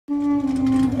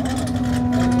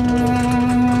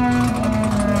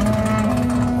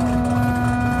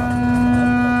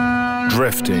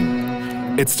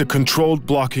Drifting. It's the controlled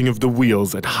blocking of the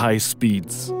wheels at high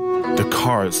speeds. The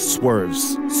car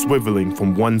swerves, swiveling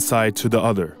from one side to the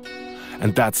other.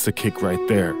 And that's the kick right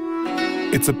there.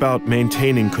 It's about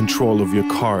maintaining control of your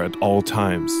car at all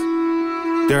times.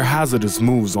 They're hazardous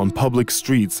moves on public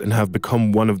streets and have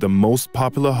become one of the most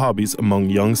popular hobbies among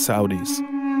young Saudis.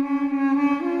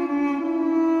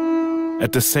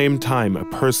 At the same time, a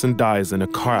person dies in a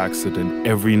car accident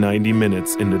every 90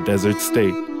 minutes in the desert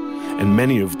state, and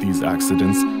many of these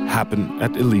accidents happen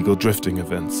at illegal drifting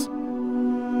events.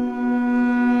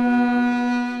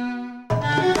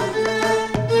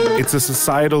 It's a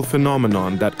societal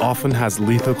phenomenon that often has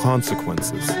lethal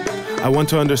consequences. I want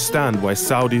to understand why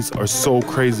Saudis are so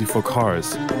crazy for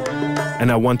cars.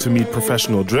 And I want to meet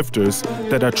professional drifters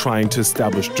that are trying to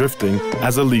establish drifting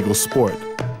as a legal sport,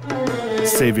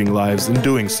 saving lives in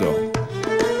doing so.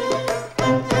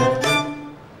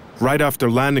 Right after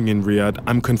landing in Riyadh,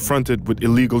 I'm confronted with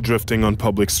illegal drifting on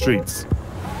public streets.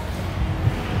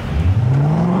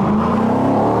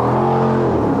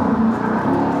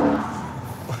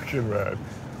 Okay, man.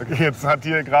 Okay, jetzt hat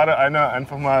hier gerade einer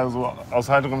einfach mal so aus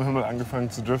heiterem Himmel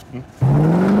angefangen zu driften.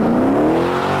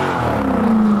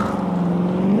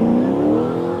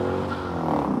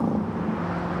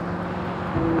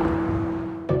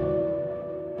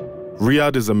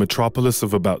 Riyadh is a metropolis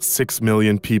of about 6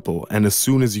 million people, and as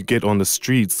soon as you get on the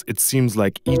streets, it seems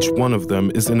like each one of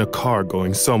them is in a car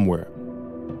going somewhere.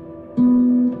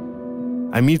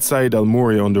 I meet Saeed Al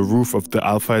Mouri on the roof of the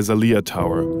Al Faisaliyah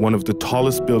Tower, one of the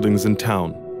tallest buildings in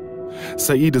town.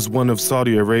 Saeed is one of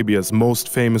Saudi Arabia's most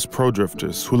famous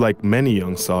pro-drifters who, like many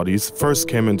young Saudis, first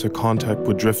came into contact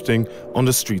with drifting on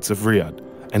the streets of Riyadh,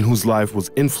 and whose life was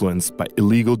influenced by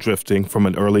illegal drifting from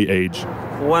an early age.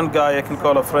 One guy I can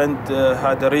call a friend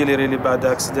had a really bad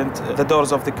accident. The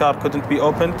doors of the car couldn't be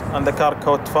opened and the car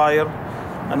caught fire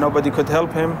and nobody could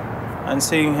help him. And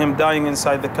seeing him dying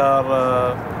inside the car,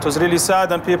 it was really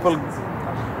sad, and people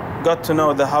got to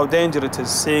know how dangerous it is,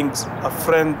 seeing a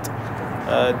friend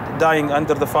dying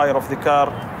under the fire of the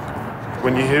car.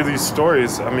 When you hear these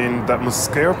stories, I mean, that must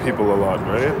scare people a lot,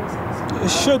 right? It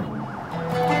should.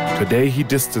 Today he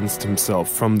distanced himself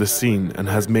from the scene and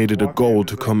has made it a goal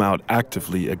to come out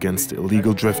actively against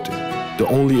illegal drifting. The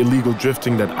only illegal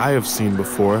drifting that I have seen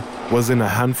before was in a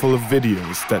handful of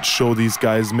videos that show these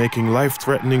guys making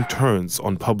life-threatening turns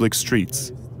on public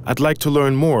streets. I'd like to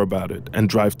learn more about it and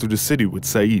drive through the city with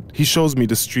Saeed. He shows me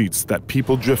the streets that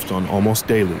people drift on almost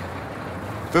daily.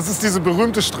 Das ist diese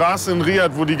berühmte Straße in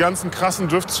Riyadh, wo die ganzen krassen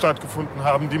Drifts stattgefunden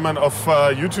haben, die man auf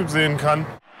YouTube sehen kann.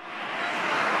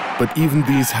 But even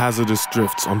these hazardous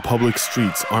drifts on public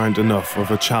streets aren't enough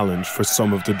of a challenge for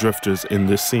some of the drifters in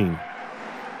this scene.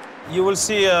 You will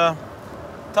see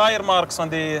tire marks on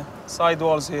the side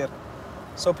walls here.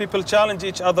 So people challenge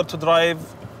each other to drive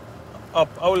up.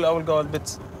 I will go a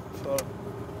bit forward.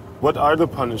 What are the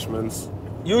punishments?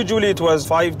 Usually it was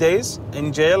 5 days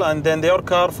in jail and then their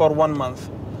car for 1 month.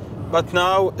 But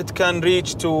now it can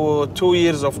reach to 2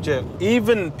 years of jail.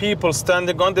 Even people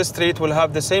standing on the street will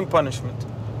have the same punishment.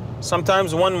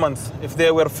 Sometimes 1 month if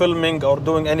they were filming or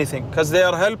doing anything, because they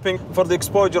are helping for the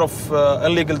exposure of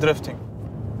illegal drifting.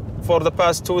 For the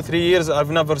past 2-3 years, I've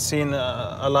never seen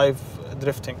a live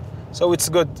drifting, so it's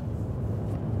good.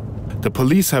 The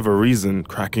police have a reason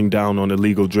cracking down on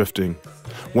illegal drifting.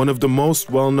 One of the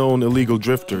most well-known illegal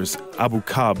drifters, Abu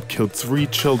Kab, killed 3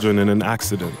 children in an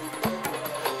accident.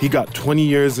 He got 20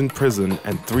 years in prison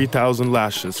and 3,000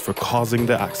 lashes for causing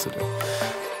the accident.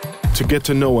 To get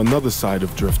to know another side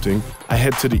of drifting, I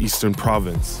head to the Eastern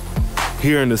Province.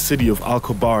 Here in the city of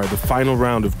Al-Khobar, the final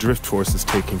round of Drift Force is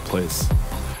taking place.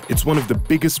 It's one of the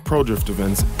biggest pro-drift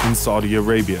events in Saudi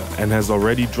Arabia and has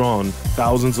already drawn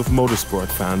thousands of motorsport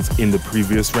fans in the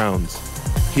previous rounds.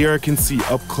 Here I can see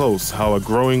up close how a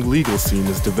growing legal scene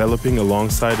is developing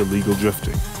alongside illegal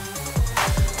drifting.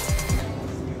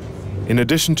 In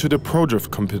addition to the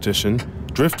pro-drift competition,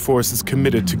 Drift Force is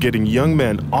committed to getting young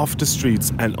men off the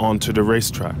streets and onto the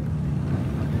racetrack.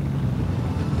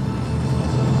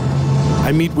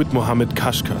 I meet with Mohammed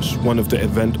Kashkash, one of the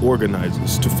event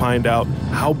organizers, to find out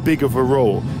how big of a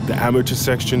role the amateur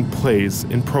section plays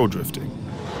in pro drifting.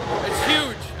 It's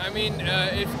huge. I mean,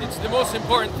 it's the most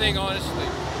important thing, honestly.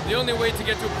 The only way to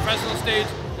get to a professional stage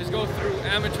is go through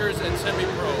amateurs and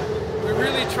semi-pro. We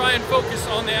really try and focus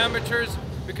on the amateurs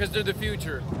because they're the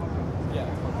future.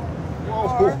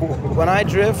 When I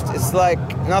drift, it's like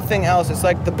nothing else. It's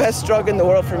like the best drug in the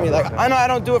world for me. Like, I know I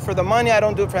don't do it for the money, I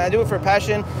do it for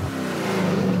passion.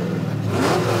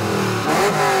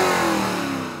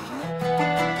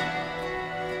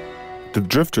 The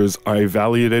drifters are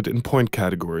evaluated in point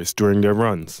categories during their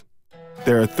runs.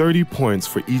 There are 30 points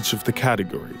for each of the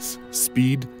categories: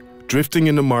 speed, drifting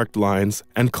in the marked lines,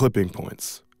 and clipping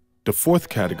points. The fourth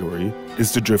category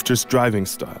is the drifter's driving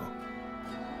style.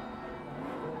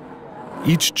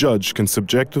 Each judge can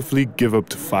subjectively give up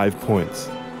to 5 points.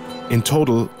 In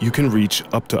total, you can reach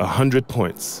up to 100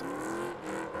 points.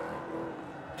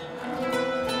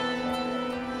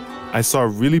 I saw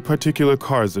really particular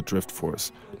cars at Drift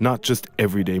Force, not just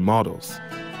everyday models.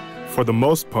 For the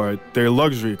most part, they're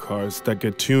luxury cars that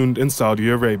get tuned in Saudi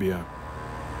Arabia.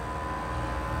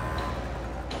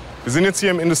 Wir sind jetzt hier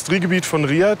im Industriegebiet von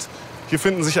Riyadh. Hier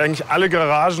finden sich eigentlich alle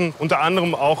Garagen, unter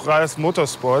anderem auch Reyes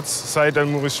Motorsports, Said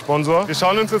Al-Mouris Sponsor. Wir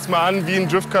schauen uns jetzt mal an, wie ein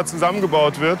Driftcar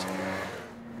zusammengebaut wird.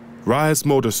 Reyes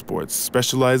Motorsports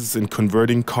specializes in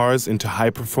converting cars into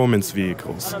high-performance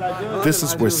vehicles. This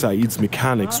is where Said's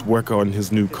mechanics work on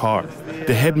his new car.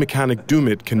 The head mechanic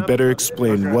Dumit can better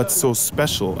explain what's so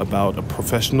special about a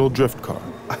professional drift car.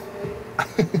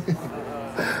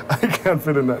 I can't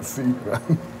fit in that seat,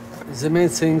 man. The main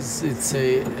thing is it's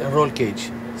a roll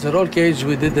cage. The roll cage,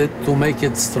 we did it to make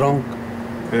it strong.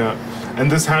 Yeah. And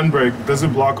this handbrake, does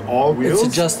it block all wheels?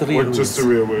 It's just the rear wheels. Just the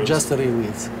rear wheels? Just the rear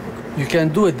wheels. You can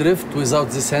do a drift without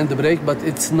this handbrake, but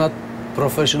it's not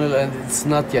professional and it's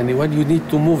not, yani, when you need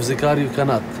to move the car, you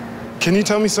cannot. Can you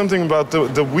tell me something about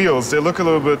the wheels? They look a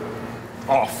little bit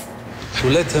off. To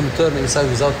let him turn inside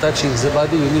without touching the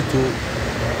body, you need to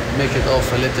make it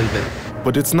off a little bit.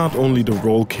 But it's not only the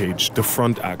roll cage, the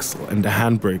front axle, and the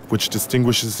handbrake which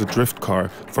distinguishes a drift car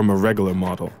from a regular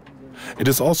model. It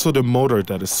is also the motor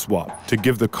that is swapped to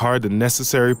give the car the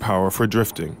necessary power for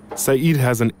drifting. Said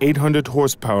has an 800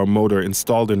 horsepower motor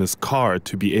installed in his car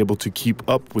to be able to keep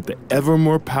up with the ever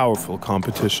more powerful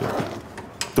competition.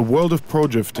 The world of pro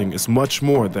drifting is much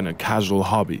more than a casual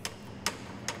hobby.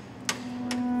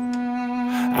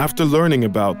 After learning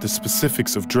about the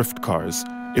specifics of drift cars,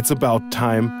 it's about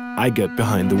time I get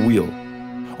behind the wheel.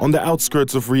 On the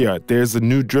outskirts of Riyadh, there's a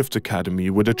new drift academy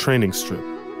with a training strip.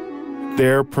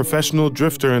 There, professional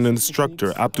drifter and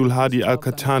instructor Abdul Hadi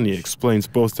Al-Katani explains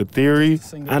both the theory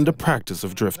and the practice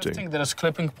of drifting. There's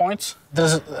clipping points.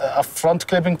 There's a front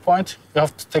clipping point. You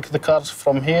have to take the car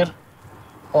from here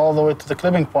all the way to the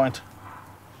clipping point,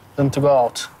 then to go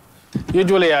out.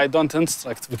 Usually I don't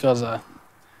instruct because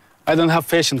I don't have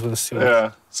patience with the student.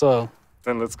 Yeah. So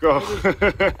then let's go.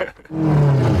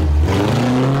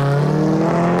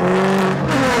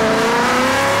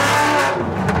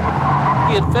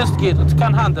 First gear, it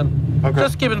can handle. Okay.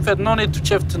 Just keep it fit, no need to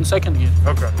shift in second gear.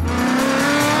 Okay.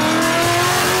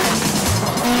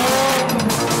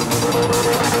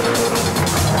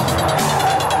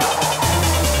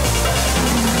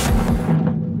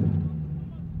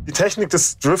 Die Technik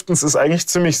des Driftens ist eigentlich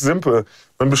ziemlich simpel.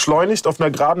 Man beschleunigt auf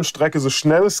einer geraden Strecke so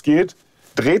schnell es geht,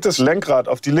 dreht das Lenkrad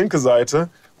auf die linke Seite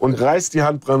und reißt die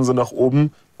Handbremse nach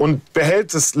oben und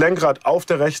behält das Lenkrad auf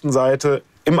der rechten Seite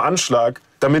im Anschlag,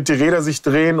 damit die Räder sich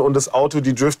drehen und das Auto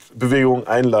die Driftbewegung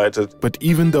einleitet. But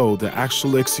even though the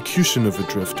actual execution of a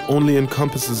drift only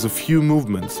encompasses a few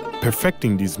movements,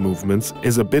 perfecting these movements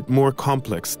is a bit more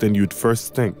complex than you'd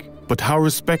first think. But how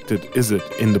respected is it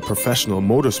in the professional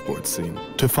motorsports scene?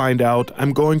 To find out,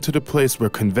 I'm going to the place where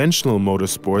conventional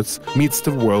motorsports meets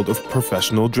the world of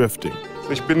professional drifting.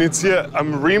 Ich bin jetzt hier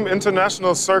am Riem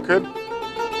International Circuit.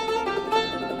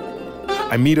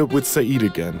 I meet up with Said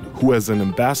again, who as an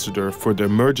ambassador for the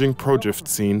emerging pro drift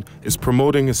scene is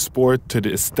promoting his sport to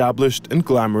the established and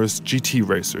glamorous GT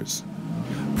racers.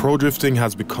 Pro drifting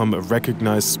has become a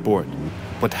recognized sport,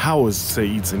 but how is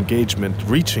Said's engagement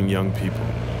reaching young people?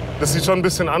 Das sieht schon ein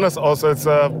bisschen anders aus als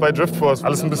bei Drift Force.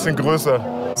 Alles ein bisschen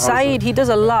größer. Said, he does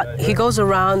a lot. He goes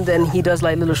around and he does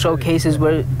like little showcases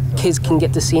where kids can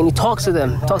get to see, and he talks to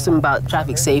them about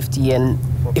traffic safety, and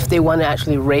if they want to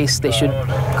actually race, they should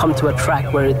come to a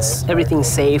track where everything's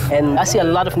safe. And I see a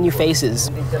lot of new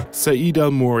faces. Said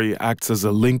Al-Mouri acts as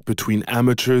a link between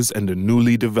amateurs and the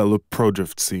newly developed pro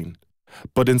drift scene.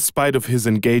 But in spite of his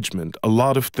engagement, a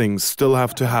lot of things still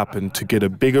have to happen to get a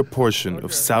bigger portion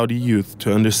of Saudi youth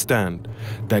to understand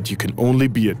that you can only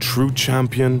be a true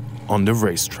champion on the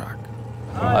racetrack.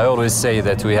 I always say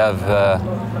that we have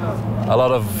a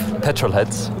lot of petrol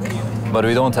heads, but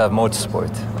we don't have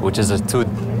motorsport, which is two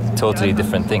totally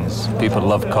different things. People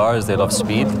love cars, they love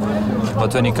speed,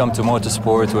 but when you come to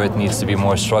motorsport where it needs to be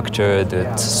more structured,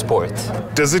 it's sport.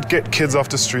 Does it get kids off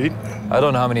the street? I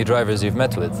don't know how many drivers you've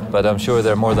met with, but I'm sure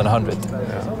there are more than 100.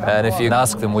 Yeah. And if you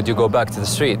ask them, would you go back to the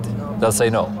street? They'll say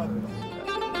no.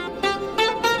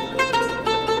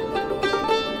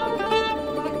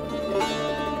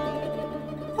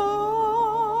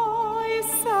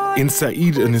 In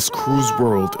Saeed and his crew's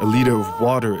world, a liter of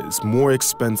water is more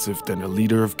expensive than a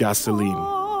liter of gasoline.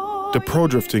 The pro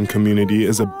drifting community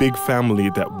is a big family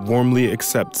that warmly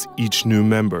accepts each new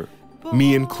member,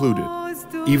 me included,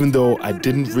 even though I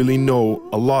didn't really know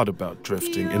a lot about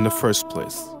drifting in the first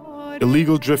place.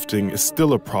 Illegal drifting is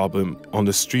still a problem on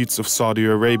the streets of Saudi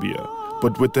Arabia,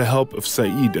 but with the help of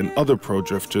Saeed and other pro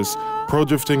drifters, pro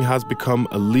drifting has become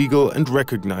a legal and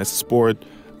recognized sport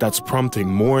that's prompting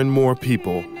more and more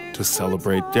people to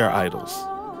celebrate their idols.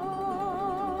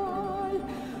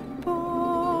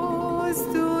 باز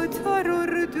دو تا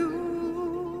رو دو